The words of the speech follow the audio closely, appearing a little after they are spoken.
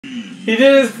He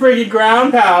did his freaking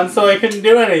ground pound, so I couldn't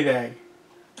do anything.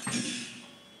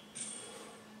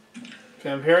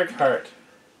 Vampiric Heart.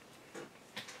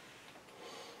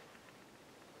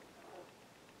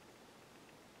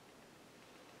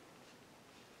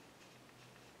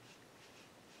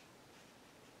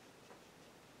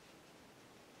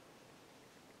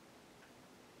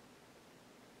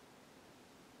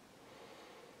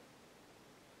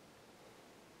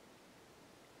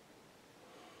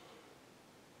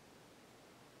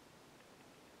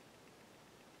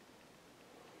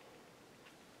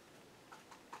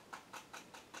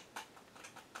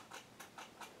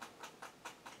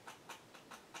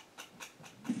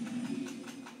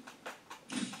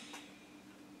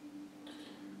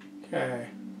 Okay.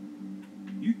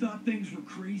 You thought things were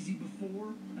crazy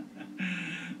before?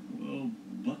 Well,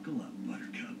 buckle up,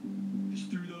 Buttercup. Just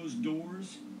through those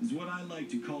doors is what I like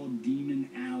to call Demon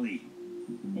Alley.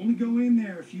 Only go in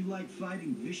there if you like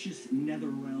fighting vicious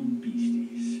Netherrealm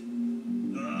beasties.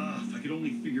 Ugh, if I could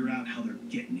only figure out how they're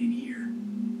getting in here.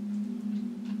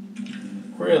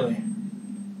 Really?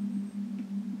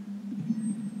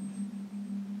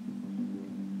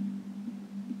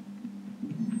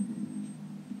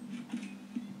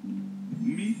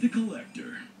 Meet the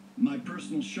Collector, my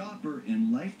personal shopper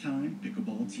and lifetime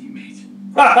pickleball teammate.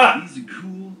 He's a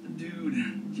cool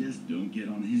dude, just don't get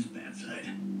on his bad side.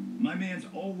 My man's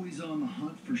always on the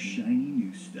hunt for shiny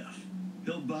new stuff.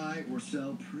 He'll buy or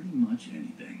sell pretty much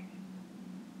anything.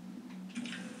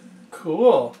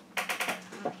 Cool.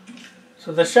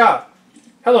 So the shop.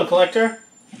 Hello, Collector.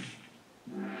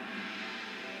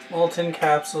 Molten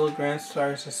Capsule grants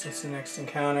fire resistance to next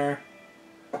encounter.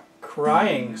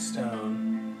 Crying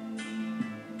Stone.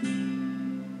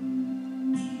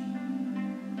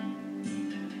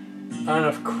 Not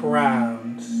enough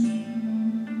crowns.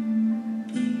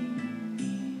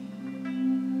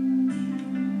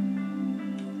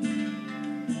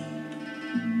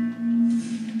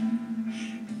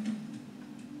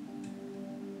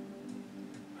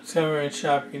 Discover a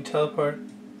shop. You can teleport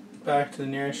back to the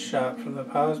nearest shop from the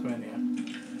pause menu.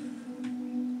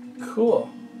 Cool.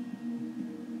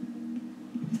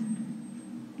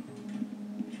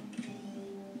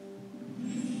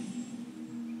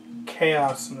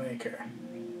 Chaos Maker.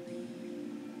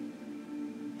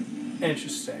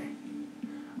 Interesting.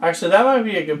 Actually, that might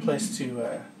be a good place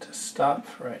to stop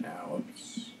for right now.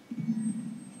 Whoops.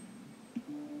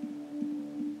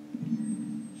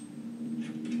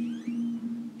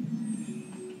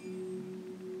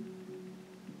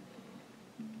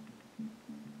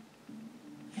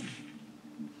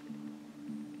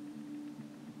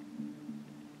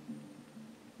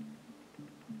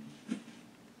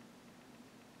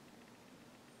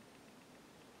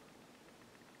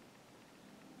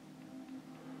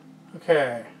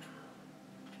 Okay.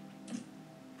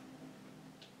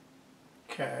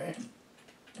 Okay.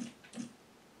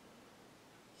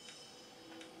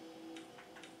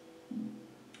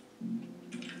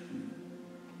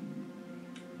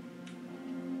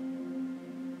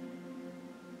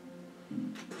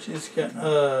 She's got,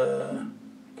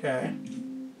 okay.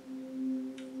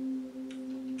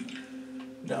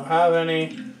 Don't have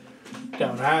any.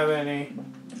 Don't have any.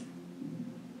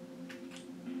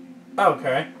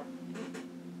 Okay.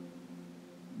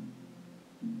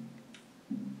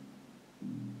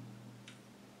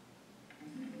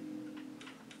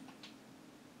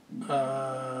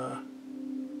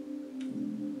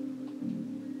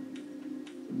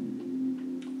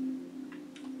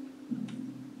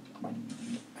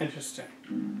 Interesting.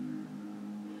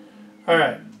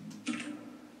 Alright.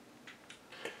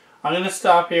 I'm going to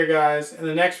stop here, guys. In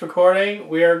the next recording,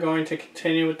 we are going to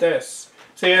continue with this.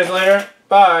 See you guys later.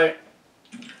 Bye.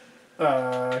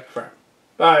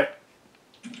 Bye.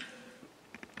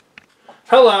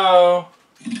 Hello.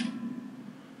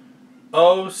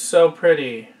 Oh, so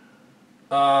pretty.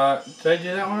 Did I do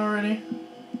that one already?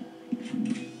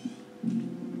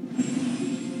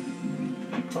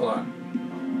 Hold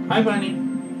on. Hi, bunny.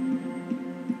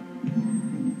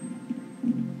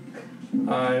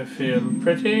 I feel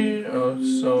pretty, oh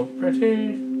so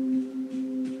pretty.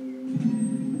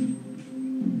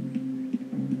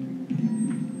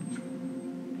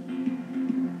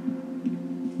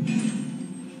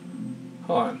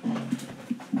 Hold on.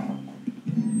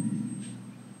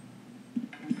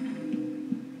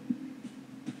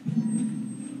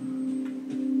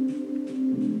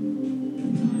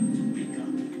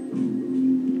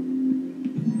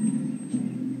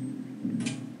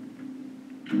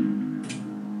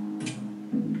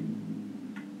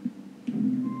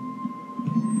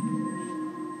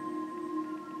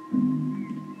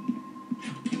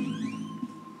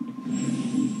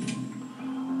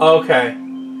 Okay.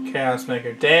 Chaos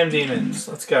Maker. Damn demons.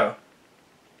 Let's go.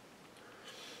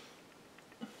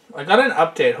 I got an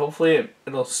update. Hopefully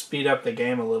it'll speed up the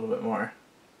game a little bit more.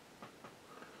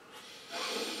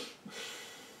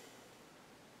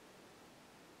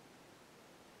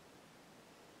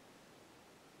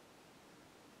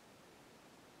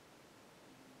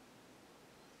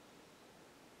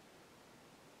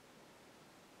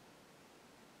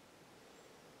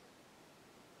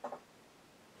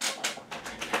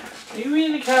 Are you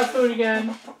eating the cat food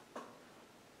again?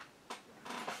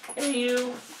 Hey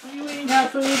you, are you eating cat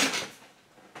food?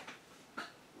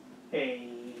 Hey.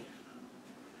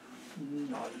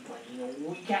 Naughty bunny,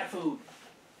 no eat cat food.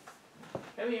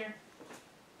 Come here.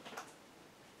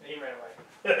 He ran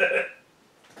away.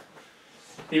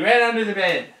 He ran under the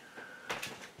bed.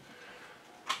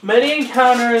 Many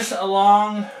encounters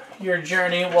along your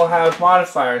journey will have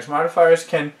modifiers. Modifiers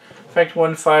can affect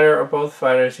one fighter or both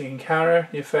fighters. You can counter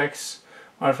the effects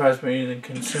modifiers by using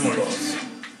consumables.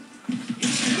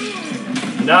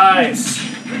 Nice!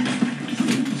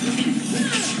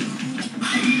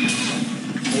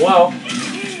 Whoa.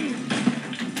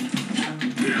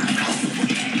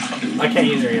 I can't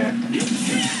use her yet.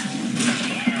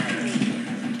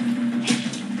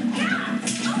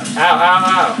 Ow, ow,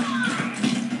 ow.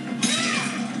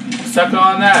 Suck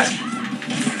on that.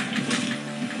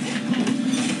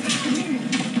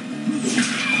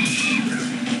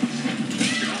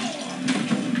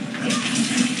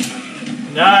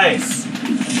 Nice.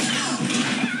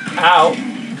 Ow.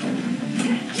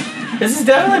 This is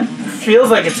definitely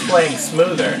feels like it's playing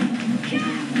smoother.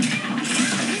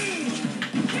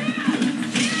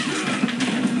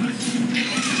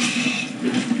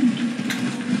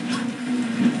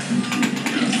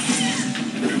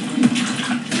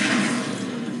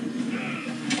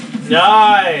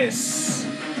 Nice.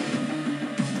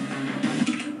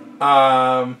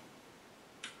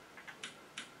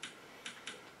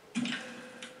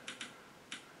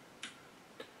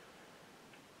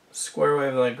 Square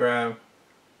wave like grab.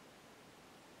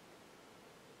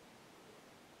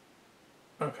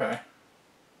 Okay.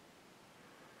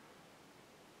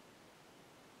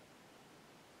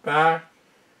 Back.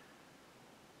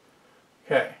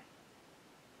 Okay.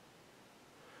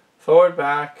 Forward,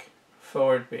 back,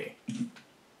 forward B.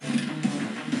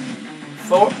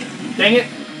 Forward. Dang it.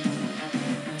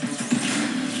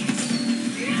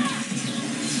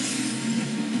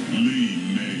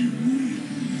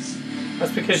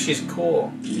 That's because she's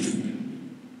cool.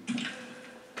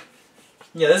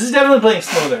 Yeah, this is definitely playing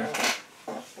smoother.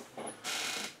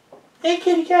 Hey,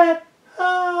 kitty cat.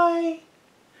 Hi.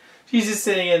 She's just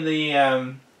sitting in the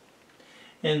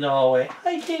hallway.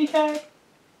 Hi, kitty cat.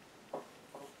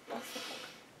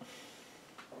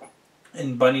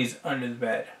 And Bunny's under the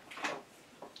bed.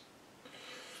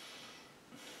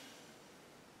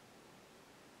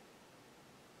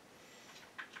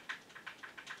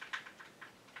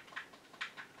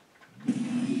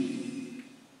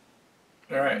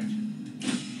 All right.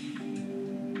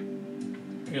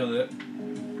 Feel it.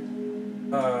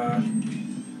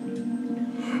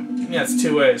 Yeah, it's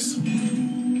two ways.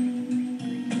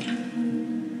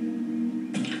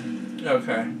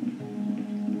 Okay.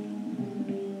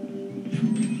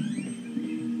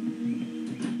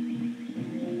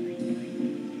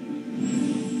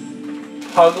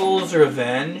 Puggle's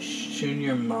Revenge,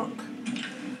 Junior Monk.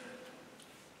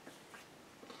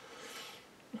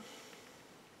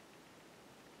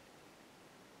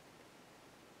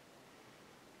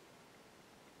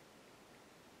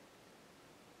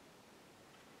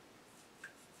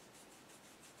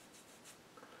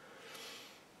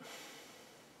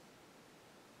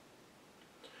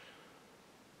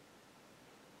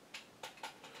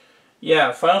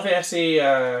 Yeah, Final Fantasy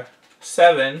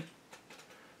 7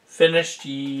 finished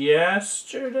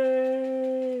yesterday.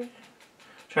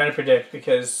 Trying to predict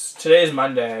because today's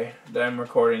Monday that I'm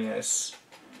recording this.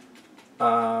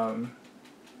 Actually,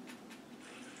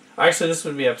 this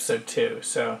would be episode 2,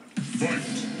 so.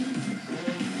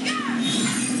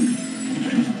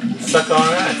 Suck on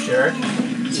that, jerk.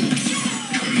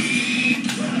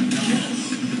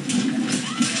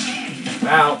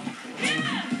 Ow.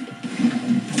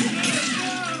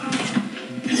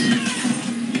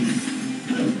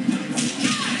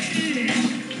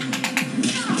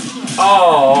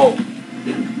 Oh!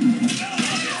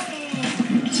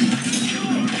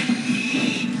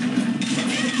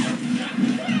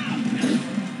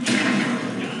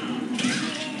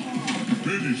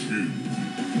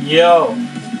 Yo!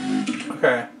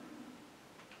 Okay.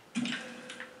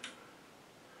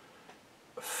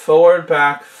 Forward,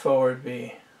 back, forward,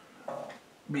 B.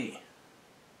 B.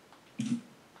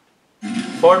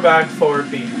 Forward, back, forward,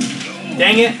 B.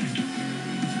 Dang it!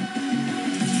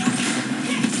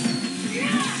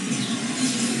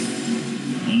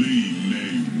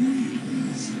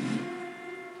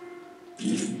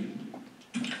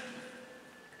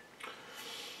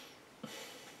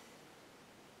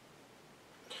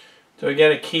 Do I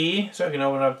get a key so I can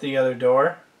open up the other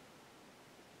door?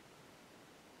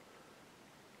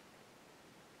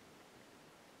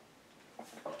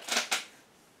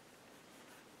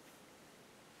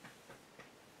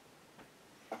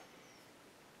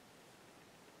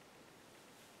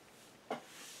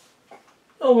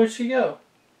 Oh, where'd she go?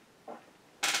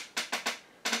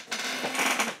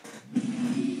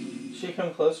 She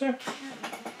come closer?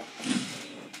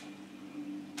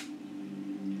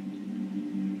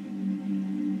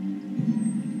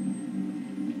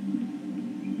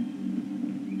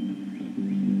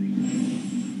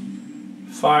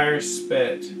 Fire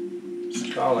spit.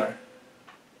 Scholar.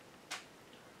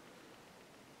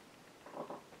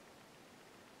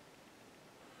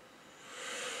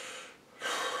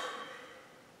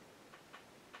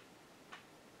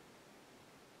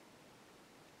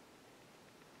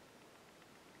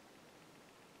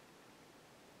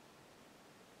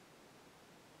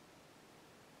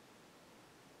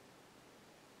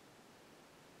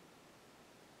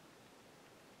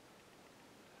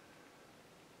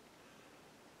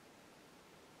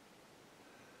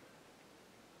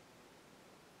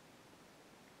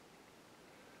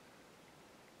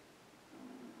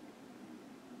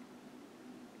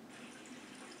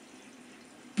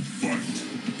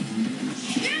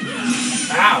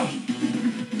 Ow!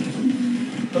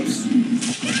 Oops.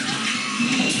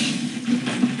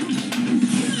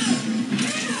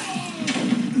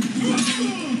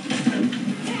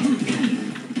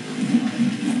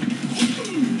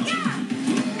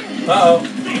 Uh-oh.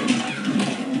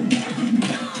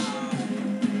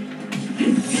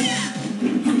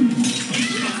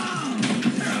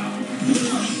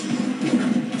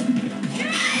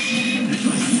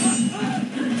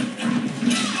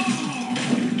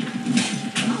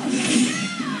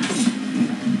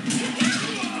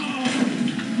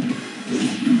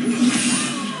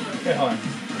 Okay, hold on.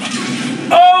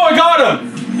 Oh, I got him!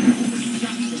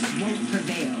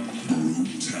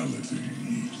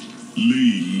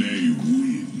 Lee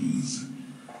wins.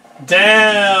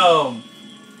 Damn!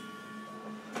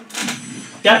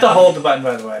 You have to hold the button,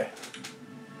 by the way.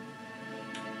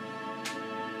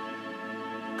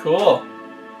 Cool.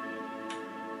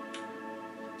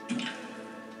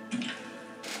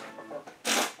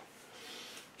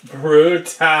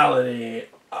 Brutality.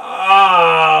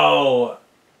 Oh!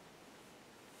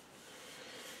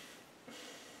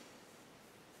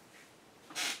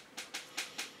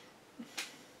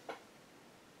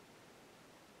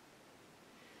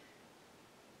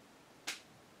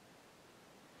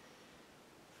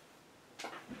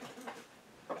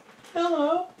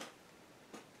 Hello.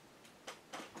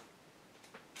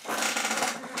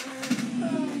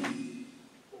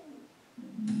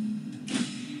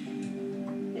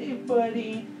 Hey,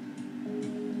 buddy.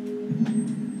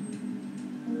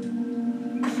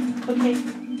 Okay,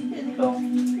 here you go.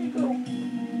 Here you go.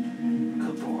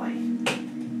 Good boy.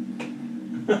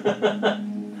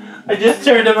 I just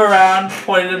turned him around,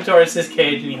 pointed him towards his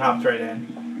cage, and he hopped right in.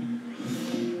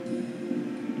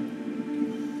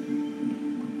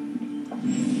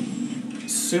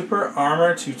 Super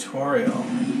armor tutorial.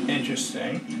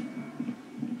 Interesting.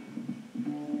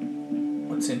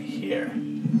 What's in here?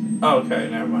 Oh, okay,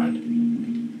 never mind.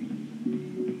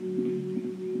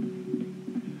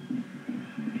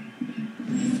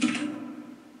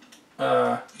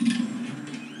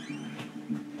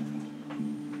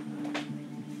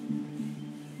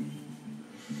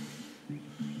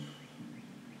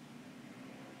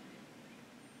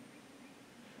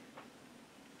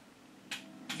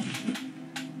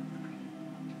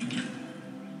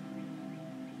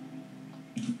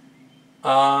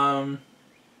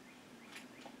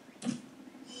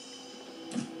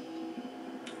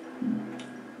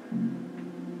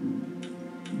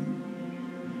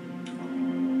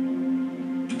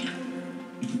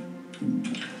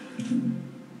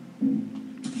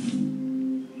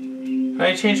 Can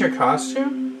I change her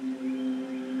costume?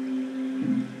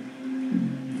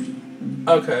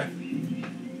 Okay.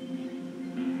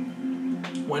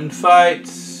 Win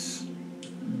fights.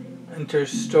 Enter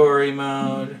story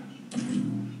mode.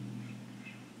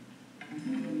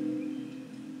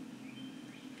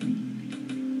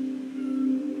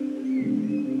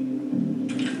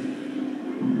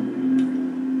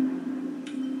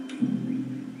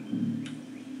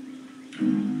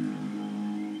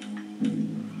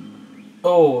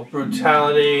 Oh,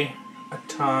 brutality, a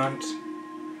taunt.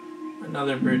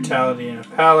 Another brutality and a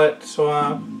palette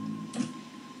swap.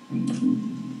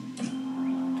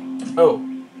 Oh.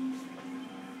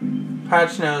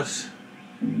 Patch notes.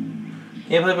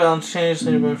 Gameplay balance changes,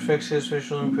 leaderboard fixes,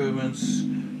 visual improvements,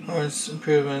 performance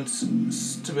improvements,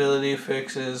 stability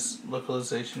fixes,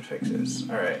 localization fixes.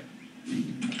 Alright.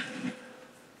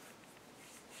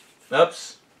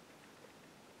 Oops.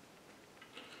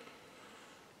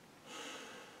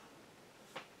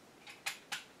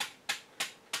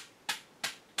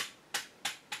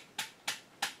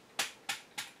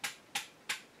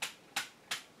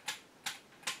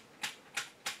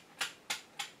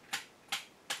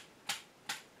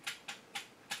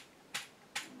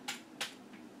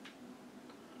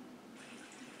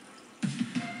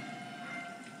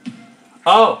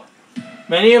 Oh!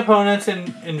 Many opponents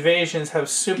in invasions have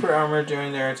super armor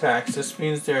during their attacks. This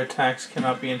means their attacks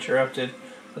cannot be interrupted,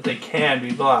 but they can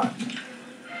be blocked.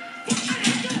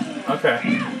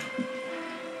 Okay.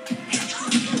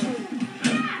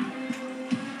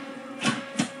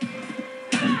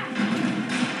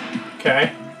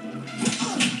 Okay.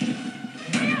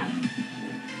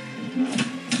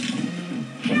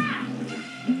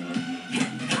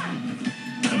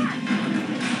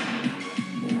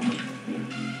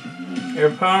 Your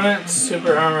opponent's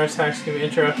super armor attacks can be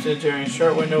interrupted during a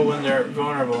short window when they're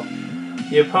vulnerable.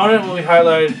 The opponent will be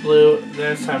highlighted blue,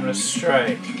 then it's time to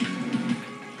strike.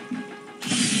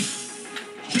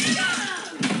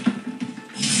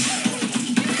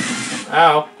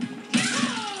 Ow.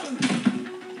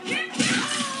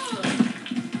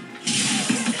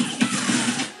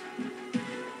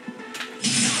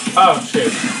 Oh,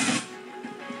 shoot.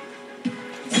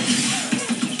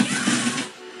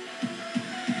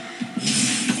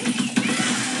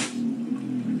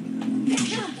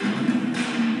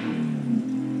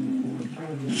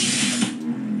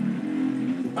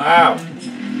 Wow.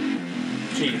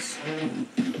 Jeez.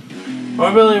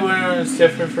 Mobility window is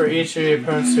different for each of your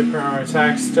opponent's super armor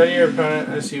attacks. Study your opponent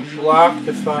as you block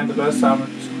to find the best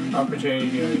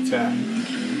opportunity to attack.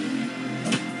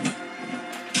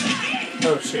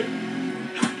 Oh, shoot.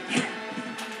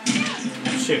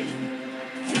 Shoot.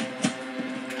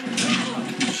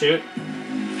 Shoot.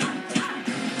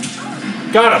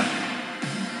 Got him!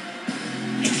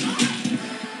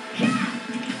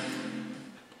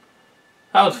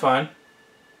 That was fun.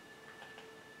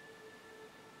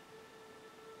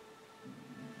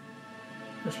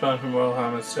 Respond from Royal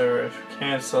Helmet server. If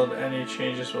cancelled, any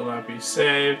changes will not be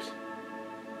saved.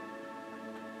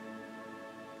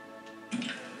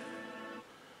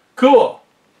 Cool!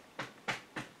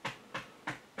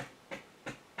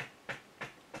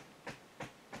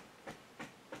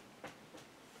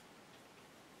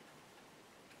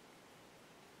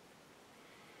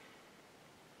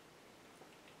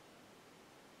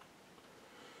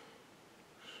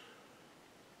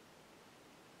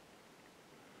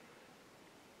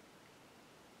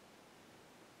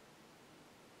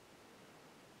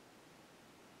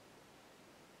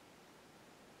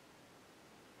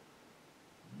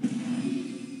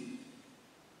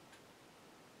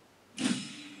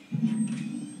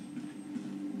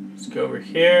 Let's go over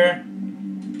here.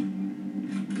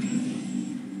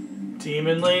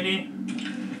 Demon Lady.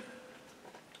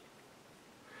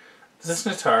 Is this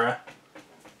Natara?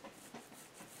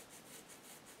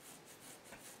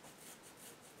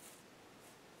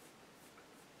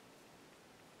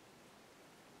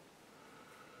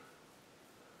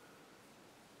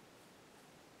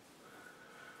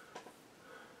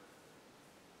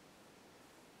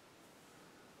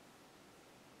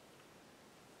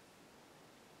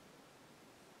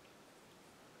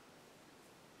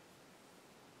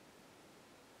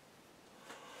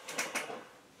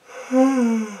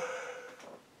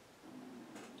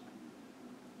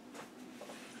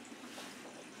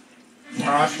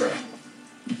 Ashra.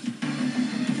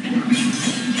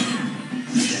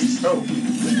 Oh.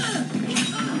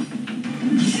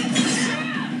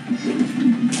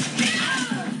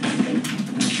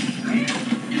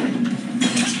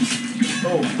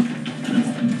 Oh.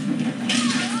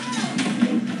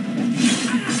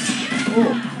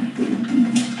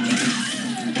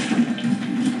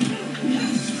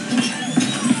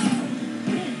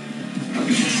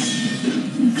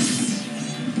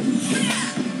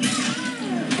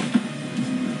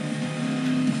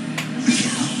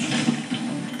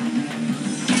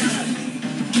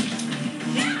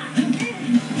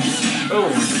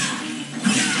 Oh.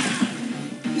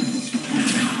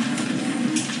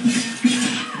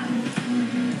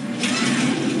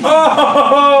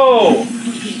 Oh!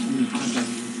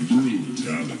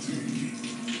 Brutality.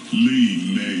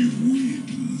 Lee May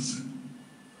wins.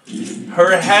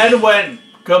 Her head went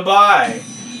goodbye.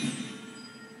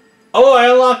 Oh,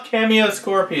 I unlocked Cameo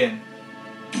Scorpion.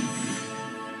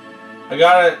 I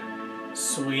got it.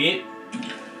 Sweet.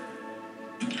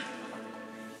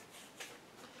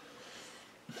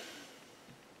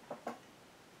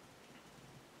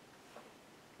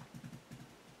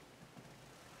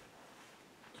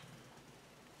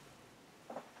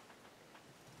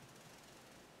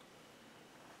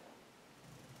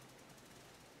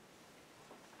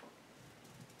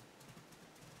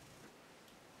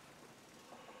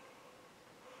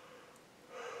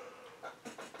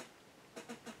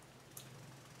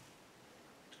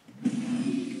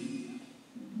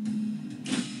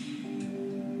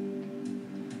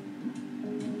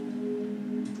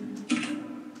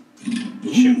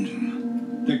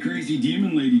 Shoot. That crazy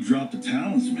demon lady dropped a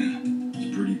talisman.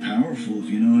 It's pretty powerful if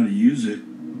you know how to use it.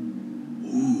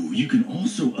 Ooh, you can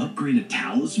also upgrade a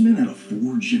talisman at a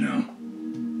forge, you know.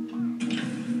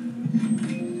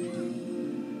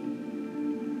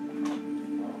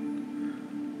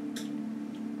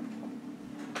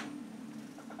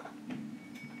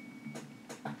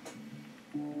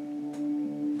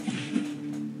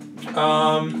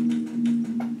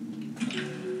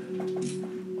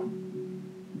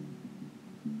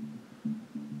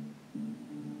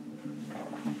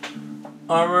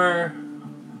 Armor.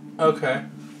 Okay.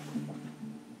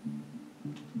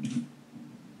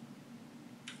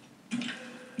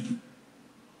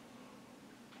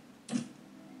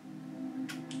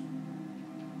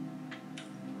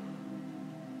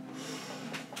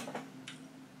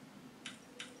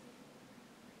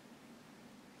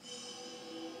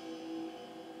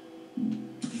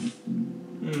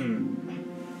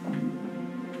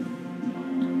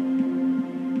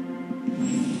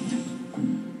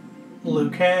 Liu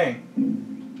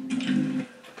Kang.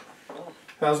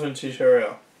 Talisman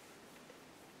tutorial.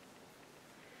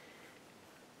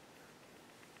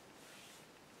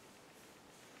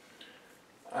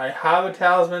 I have a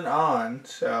talisman on,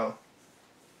 so.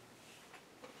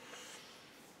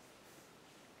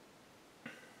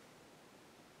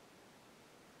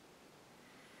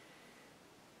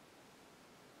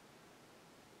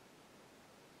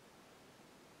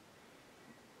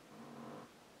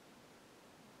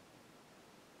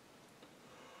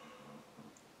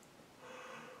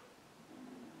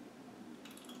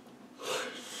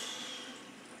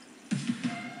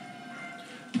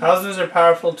 Talismans are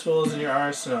powerful tools in your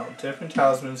arsenal. Different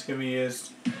talismans can be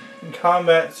used in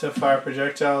combat to fire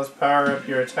projectiles, power up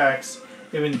your attacks,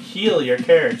 even heal your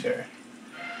character.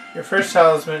 Your first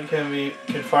talisman can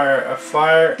fire a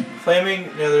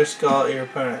flaming nether skull at your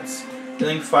opponents,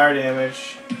 dealing fire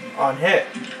damage on hit.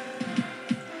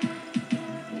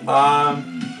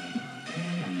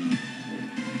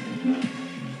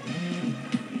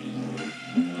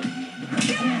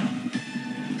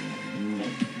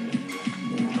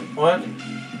 What?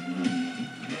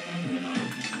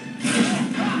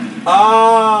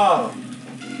 Oh!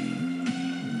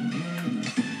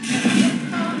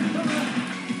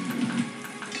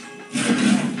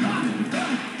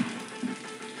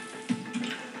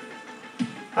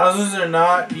 Houses are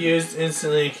not used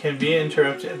instantly and can be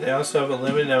interrupted. They also have a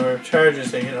limited number of charges.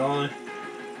 They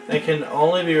can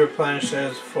only be replenished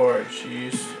as forged.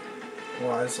 Used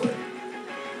wisely.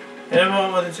 Hit a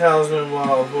moment with a talisman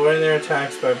while avoiding their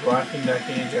attacks by blocking,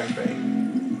 ducking, and jumping.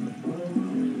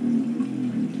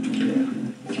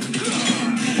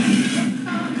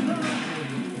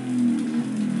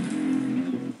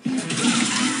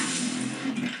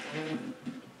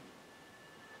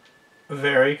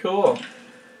 Very cool.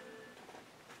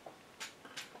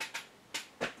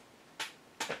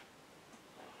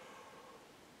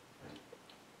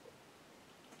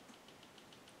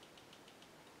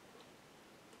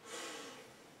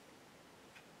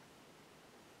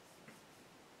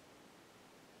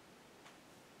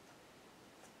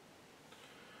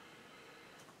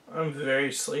 I'm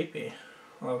very sleepy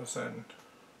all of a sudden.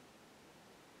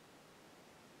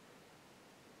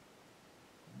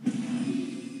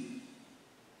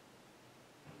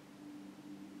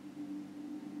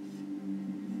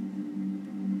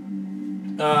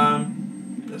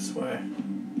 This way.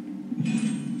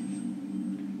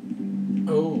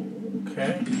 Oh,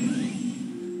 okay.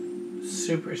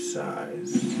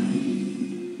 Supersized.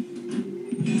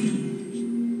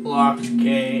 Locked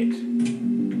gate.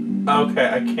 Okay,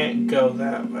 I can't go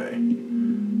that way.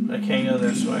 I can't go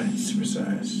this way.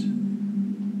 Supersized.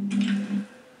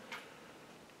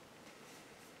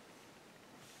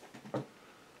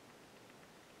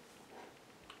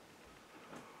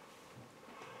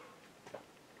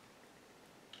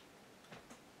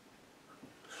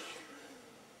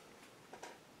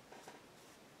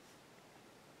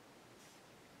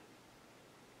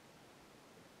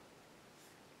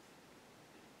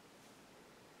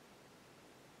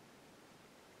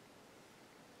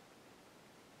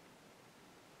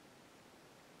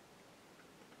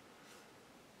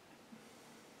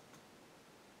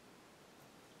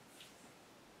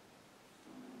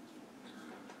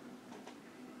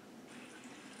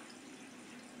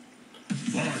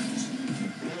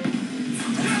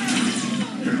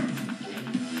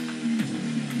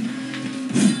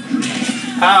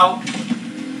 Ow.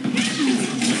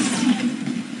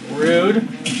 Rude.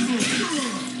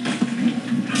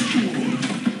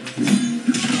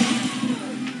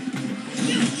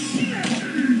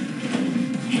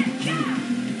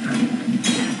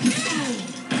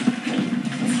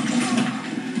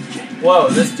 Whoa,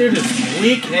 this dude is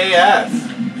weak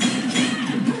AF.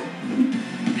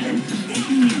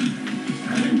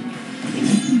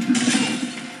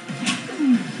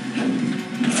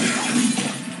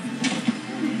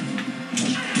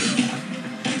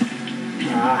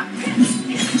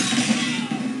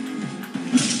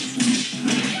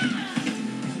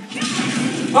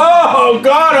 Oh,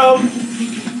 got him!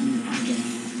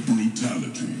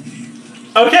 Brutality.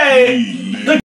 Okay.